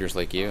are they readers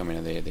like you? I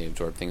mean, they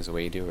absorb things the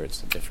way you do, or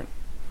it's different?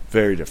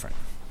 Very different.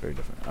 Very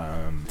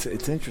different.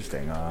 It's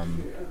interesting.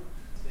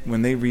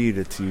 When they read,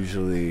 it's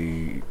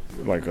usually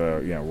like a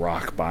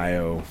rock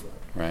bio,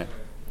 right?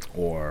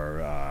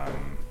 Or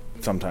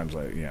sometimes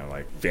like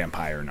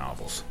vampire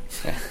novels.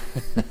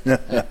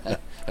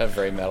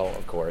 Very metal,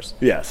 of course.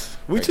 Yes,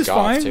 which is goth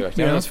fine. Too.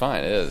 No, it's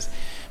fine. It is.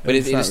 But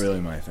it's not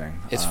really my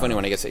thing. It's funny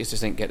when I used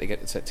to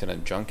get to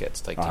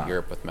junkets, like to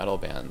Europe with metal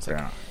bands.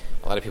 Like,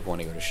 a lot of people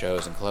want to go to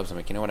shows and clubs. I'm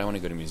like, you know what? I want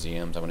to go to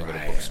museums. I want to go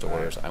to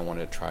bookstores. I want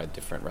to try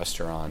different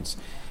restaurants.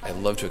 I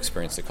love to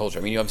experience the culture.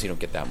 I mean, you obviously don't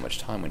get that much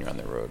time when you're on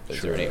the road.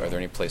 But are there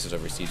any places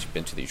overseas you've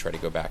been to that you try to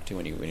go back to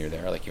when you're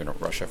there? Like you're in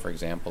Russia, for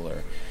example,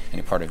 or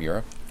any part of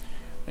Europe?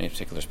 Any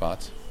particular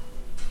spots?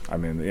 I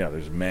mean, yeah,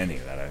 there's many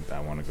that I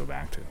want to go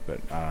back to,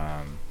 but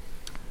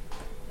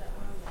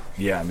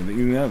yeah, I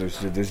mean,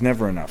 there's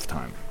never enough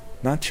time.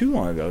 Not too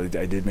long ago,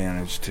 I did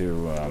manage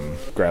to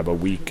grab a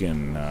week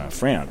in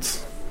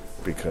France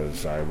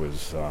because I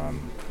was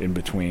in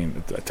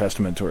between. A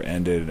Testament tour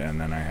ended,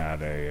 and then I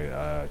had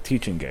a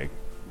teaching gig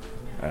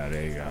at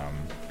a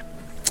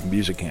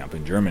music camp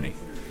in Germany.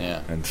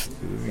 Yeah.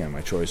 And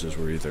my choices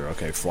were either,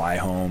 okay, fly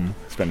home,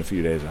 spend a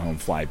few days at home,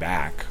 fly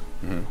back,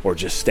 or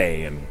just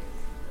stay in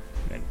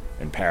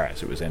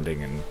Paris. It was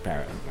ending in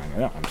Paris.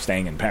 I'm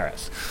staying in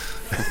Paris.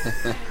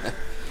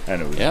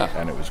 And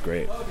it was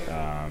great.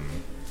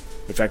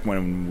 In fact,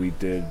 when we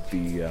did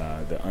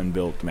the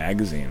Unbuilt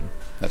magazine,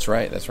 that's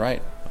right.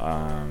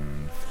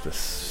 the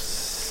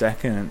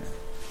second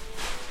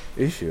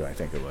issue, I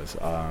think it was.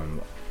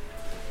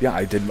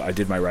 I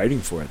did my writing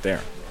for it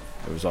there.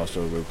 It was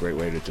also a great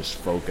way to just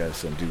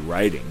focus and do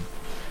writing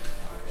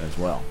as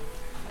well.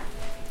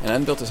 And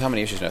Unbuilt is how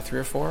many issues now? 3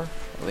 or 4,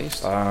 at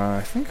least?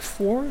 I think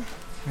 4.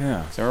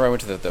 Yeah. So I remember I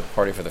went to the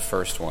party for the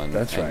first one.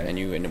 That's right. And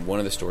you, in one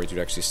of the stories, you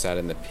actually sat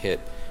in the pit.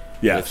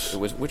 Yes.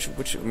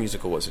 Which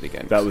musical was it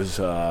again? That was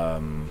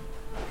the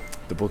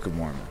Book of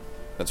Mormon.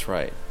 That's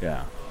right.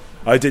 Yeah.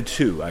 I did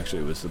 2,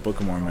 actually. It was the Book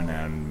of Mormon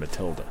and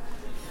Matilda.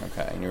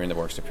 Okay, and you were in the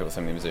bookstore with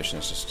some of the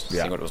musicians, just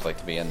seeing what it was like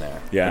to be in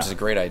there. Yeah. Which is a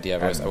great idea.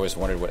 I always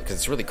wondered because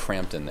it's really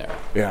cramped in there.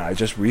 Yeah, I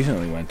just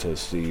recently went to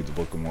see the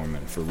Book of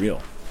Mormon for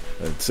real.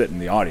 I'd sit in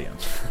the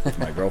audience with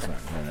my girlfriend,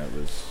 and it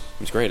was...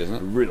 It's great, isn't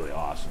it? Really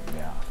awesome,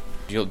 yeah.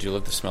 Do you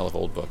love the smell of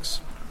old books?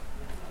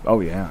 Oh,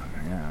 yeah,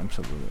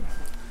 absolutely.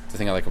 The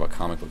thing I like about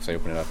comic books, I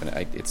open it up, and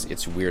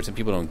it's weird. Some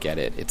people don't get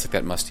it. It's like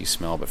that musty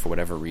smell, but for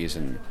whatever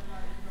reason,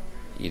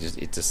 it's a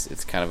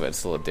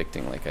little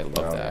addicting. Like, I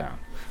love that. Yeah.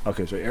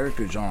 Okay, so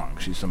Erica Jong,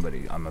 she's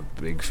somebody I'm a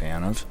big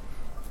fan of.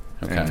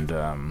 Okay. And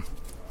I'm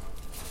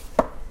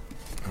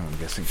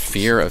guessing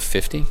Fear of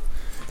 50?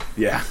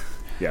 Yeah,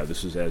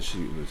 this is as she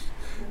was.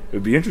 It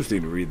would be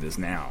interesting to read this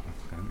now,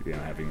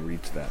 having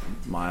reached that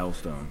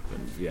milestone. But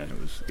it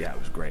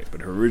was great.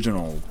 But her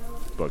original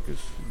book is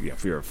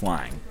Fear of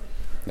Flying.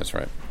 That's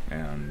right.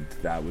 And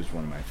that was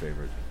one of my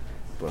favorite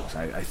books.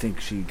 I think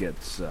she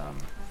gets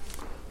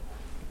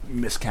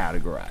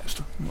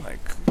miscategorized,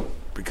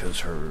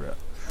 because her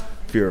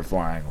Fear of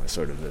Flying was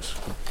sort of this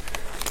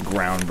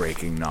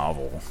groundbreaking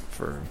novel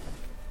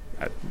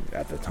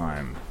at the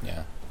time.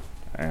 Yeah.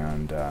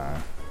 And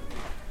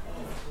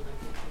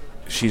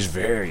she's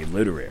very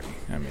literary.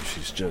 I mean,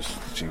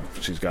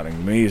 she's got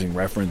amazing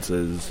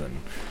references, and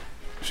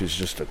she's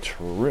just a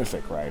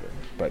terrific writer.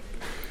 But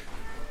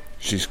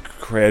she's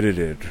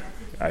credited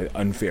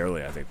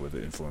unfairly, I think, with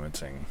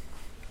influencing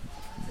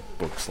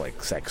books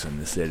like Sex and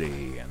the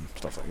City and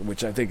stuff like that,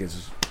 which I think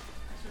is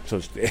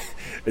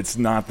it's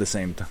not the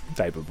same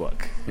type of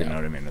book. You know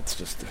what I mean? It's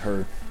just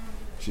her.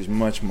 She's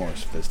much more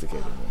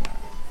sophisticated than that.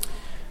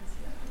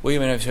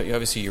 Well,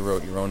 obviously you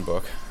wrote your own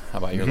book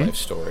about your life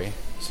story.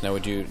 So now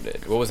what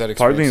was that experience?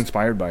 Partly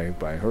inspired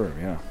by her,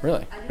 yeah.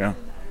 Really? Yeah.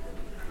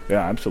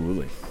 Yeah,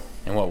 absolutely.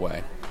 In what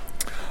way?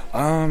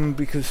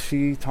 Because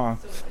she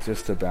talked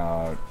just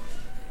about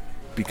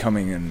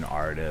becoming an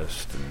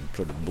artist and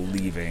sort of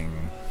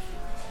believing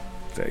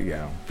that,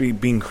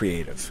 being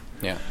creative.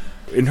 Yeah.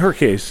 In her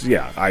case,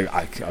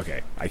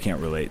 I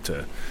can't relate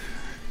to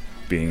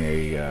being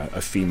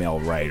a female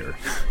writer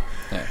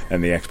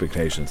and the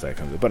expectations that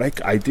come with it.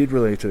 But I did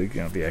relate to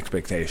the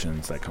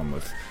expectations that come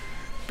with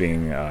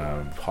being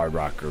a hard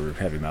rock or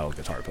heavy metal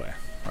guitar player.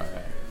 Right.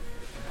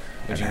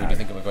 Would you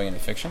think about going into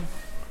fiction?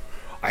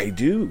 I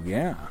do,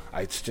 yeah.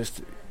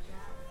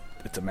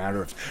 It's a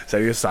matter of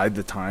setting aside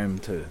the time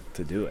to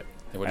do it.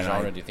 What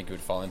genre do you think you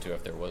would fall into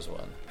if there was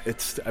one?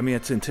 It's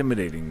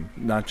intimidating,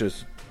 not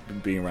just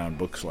being around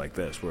books like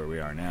this where we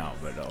are now,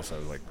 but also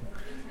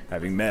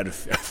having met a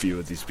few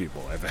of these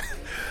people.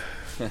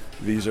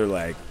 These are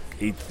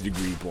 8th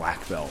degree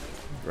black belt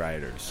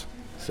writers.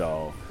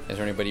 So, is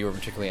there anybody you were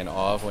particularly in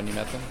awe of when you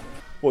met them?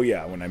 Well,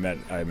 yeah, when I met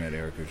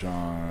Erica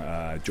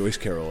Jong, Joyce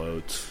Carol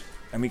Oates.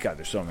 I mean, God,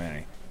 there's so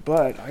many.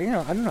 But I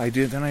don't know.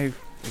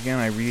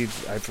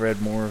 I've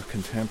read more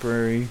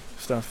contemporary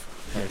stuff,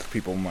 like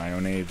people my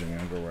own age and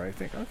younger, where I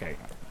think, okay,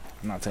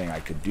 I'm not saying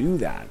I could do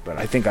that, but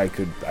I think I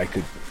could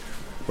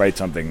write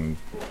something,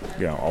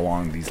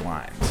 along these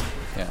lines.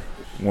 Yeah.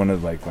 One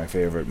of my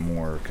favorite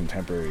more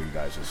contemporary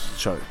guys is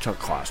Chuck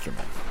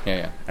Klosterman.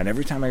 Yeah. And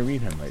every time I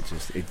read him,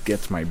 it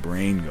gets my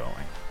brain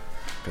going,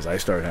 because I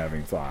start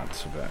having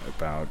thoughts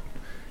about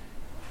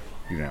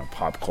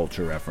pop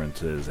culture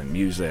references and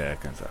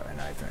music and stuff, and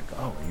I think,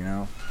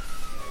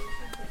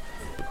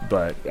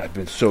 but I've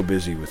been so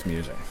busy with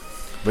music.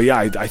 But yeah,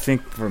 I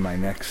think for my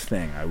next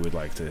thing, I would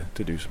like to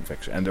do some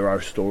fiction. And there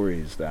are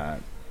stories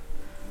that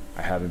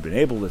I haven't been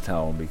able to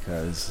tell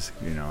because,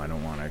 I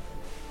don't want to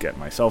get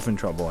myself in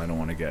trouble. I don't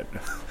want to get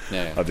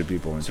other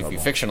people in trouble.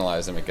 If you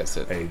fictionalize them, it gets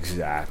it.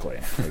 Exactly.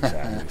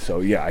 So,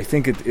 yeah, I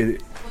think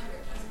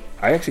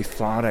I actually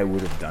thought I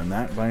would have done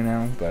that by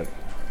now, but,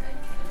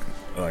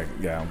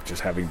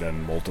 just having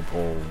done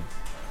multiple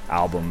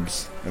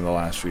albums in the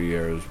last few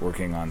years,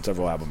 working on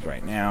several albums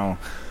right now,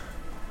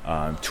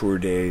 tour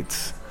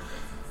dates,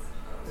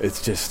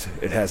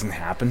 it hasn't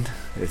happened.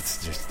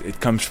 It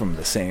comes from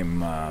the same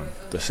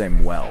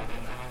well.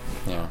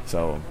 Yeah.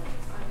 So,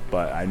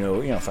 but I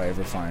know, if I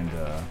ever find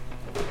a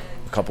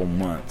couple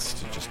months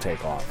to just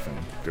take off and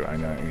do it, I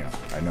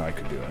know I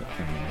could do it,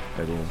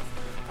 and it'll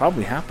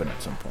probably happen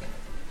at some point.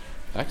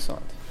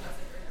 Excellent.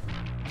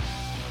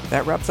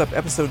 That wraps up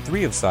episode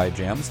 3 of Side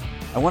Jams.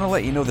 I want to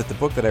let you know that the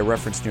book that I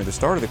referenced near the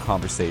start of the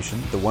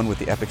conversation, the one with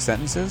the epic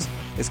sentences,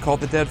 is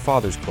called The Dead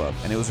Fathers Club,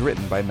 and it was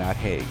written by Matt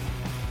Haig.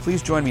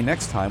 Please join me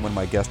next time when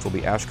my guest will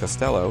be Ash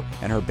Costello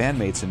and her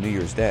bandmates in New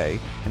Year's Day,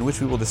 in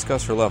which we will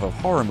discuss her love of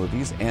horror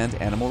movies and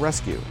animal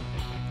rescue.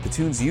 The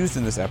tunes used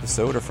in this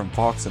episode are from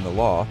Fox and the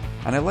Law,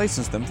 and I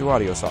licensed them through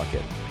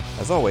AudioSocket.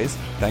 As always,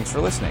 thanks for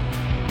listening.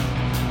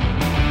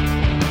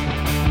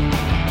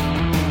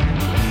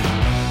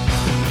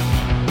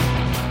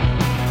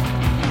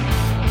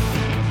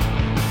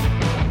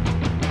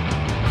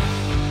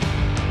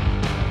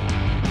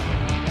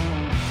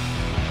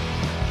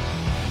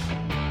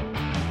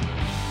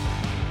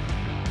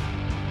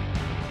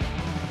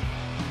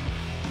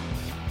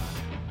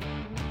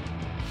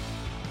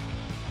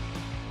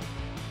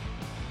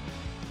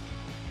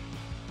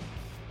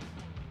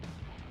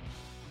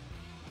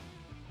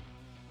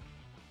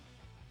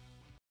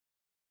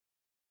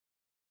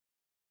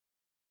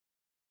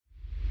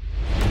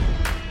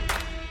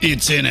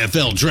 It's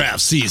NFL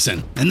draft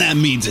season, and that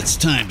means it's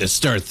time to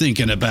start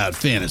thinking about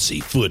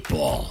fantasy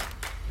football.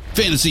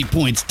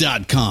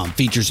 FantasyPoints.com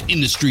features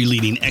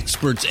industry-leading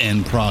experts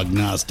and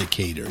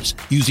prognosticators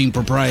using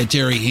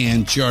proprietary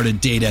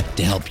hand-charted data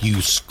to help you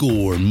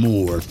score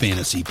more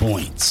fantasy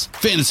points.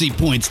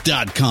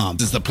 FantasyPoints.com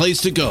is the place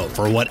to go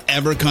for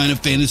whatever kind of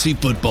fantasy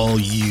football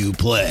you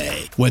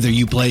play. Whether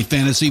you play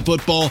fantasy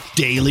football,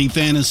 daily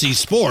fantasy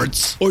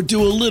sports, or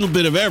do a little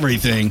bit of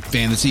everything,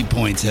 Fantasy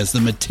Points has the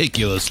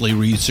meticulously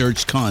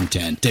researched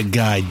content to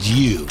guide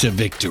you to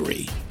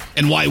victory.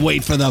 And why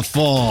wait for the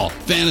fall?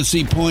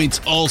 Fantasy Points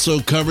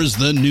also covers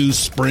the new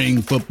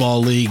spring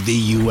football league,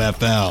 the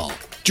UFL.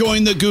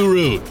 Join the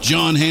guru,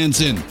 John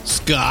Hansen,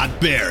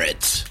 Scott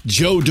Barrett,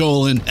 Joe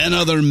Dolan, and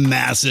other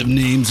massive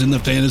names in the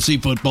fantasy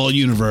football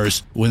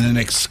universe with an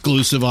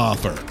exclusive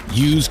offer.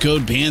 Use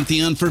code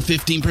Pantheon for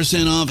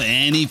 15% off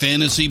any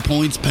Fantasy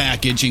Points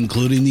package,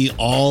 including the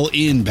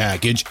all-in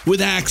package,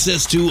 with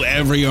access to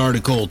every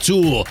article,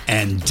 tool,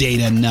 and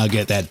data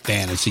nugget that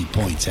Fantasy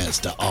Points has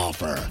to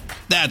offer.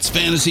 That's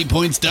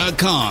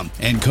FantasyPoints.com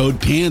and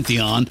code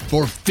Pantheon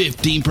for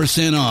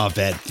 15% off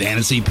at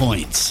Fantasy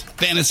Points.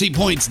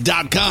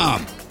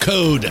 FantasyPoints.com,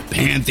 code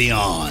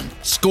Pantheon.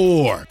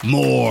 Score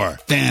more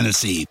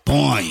fantasy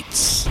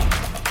points.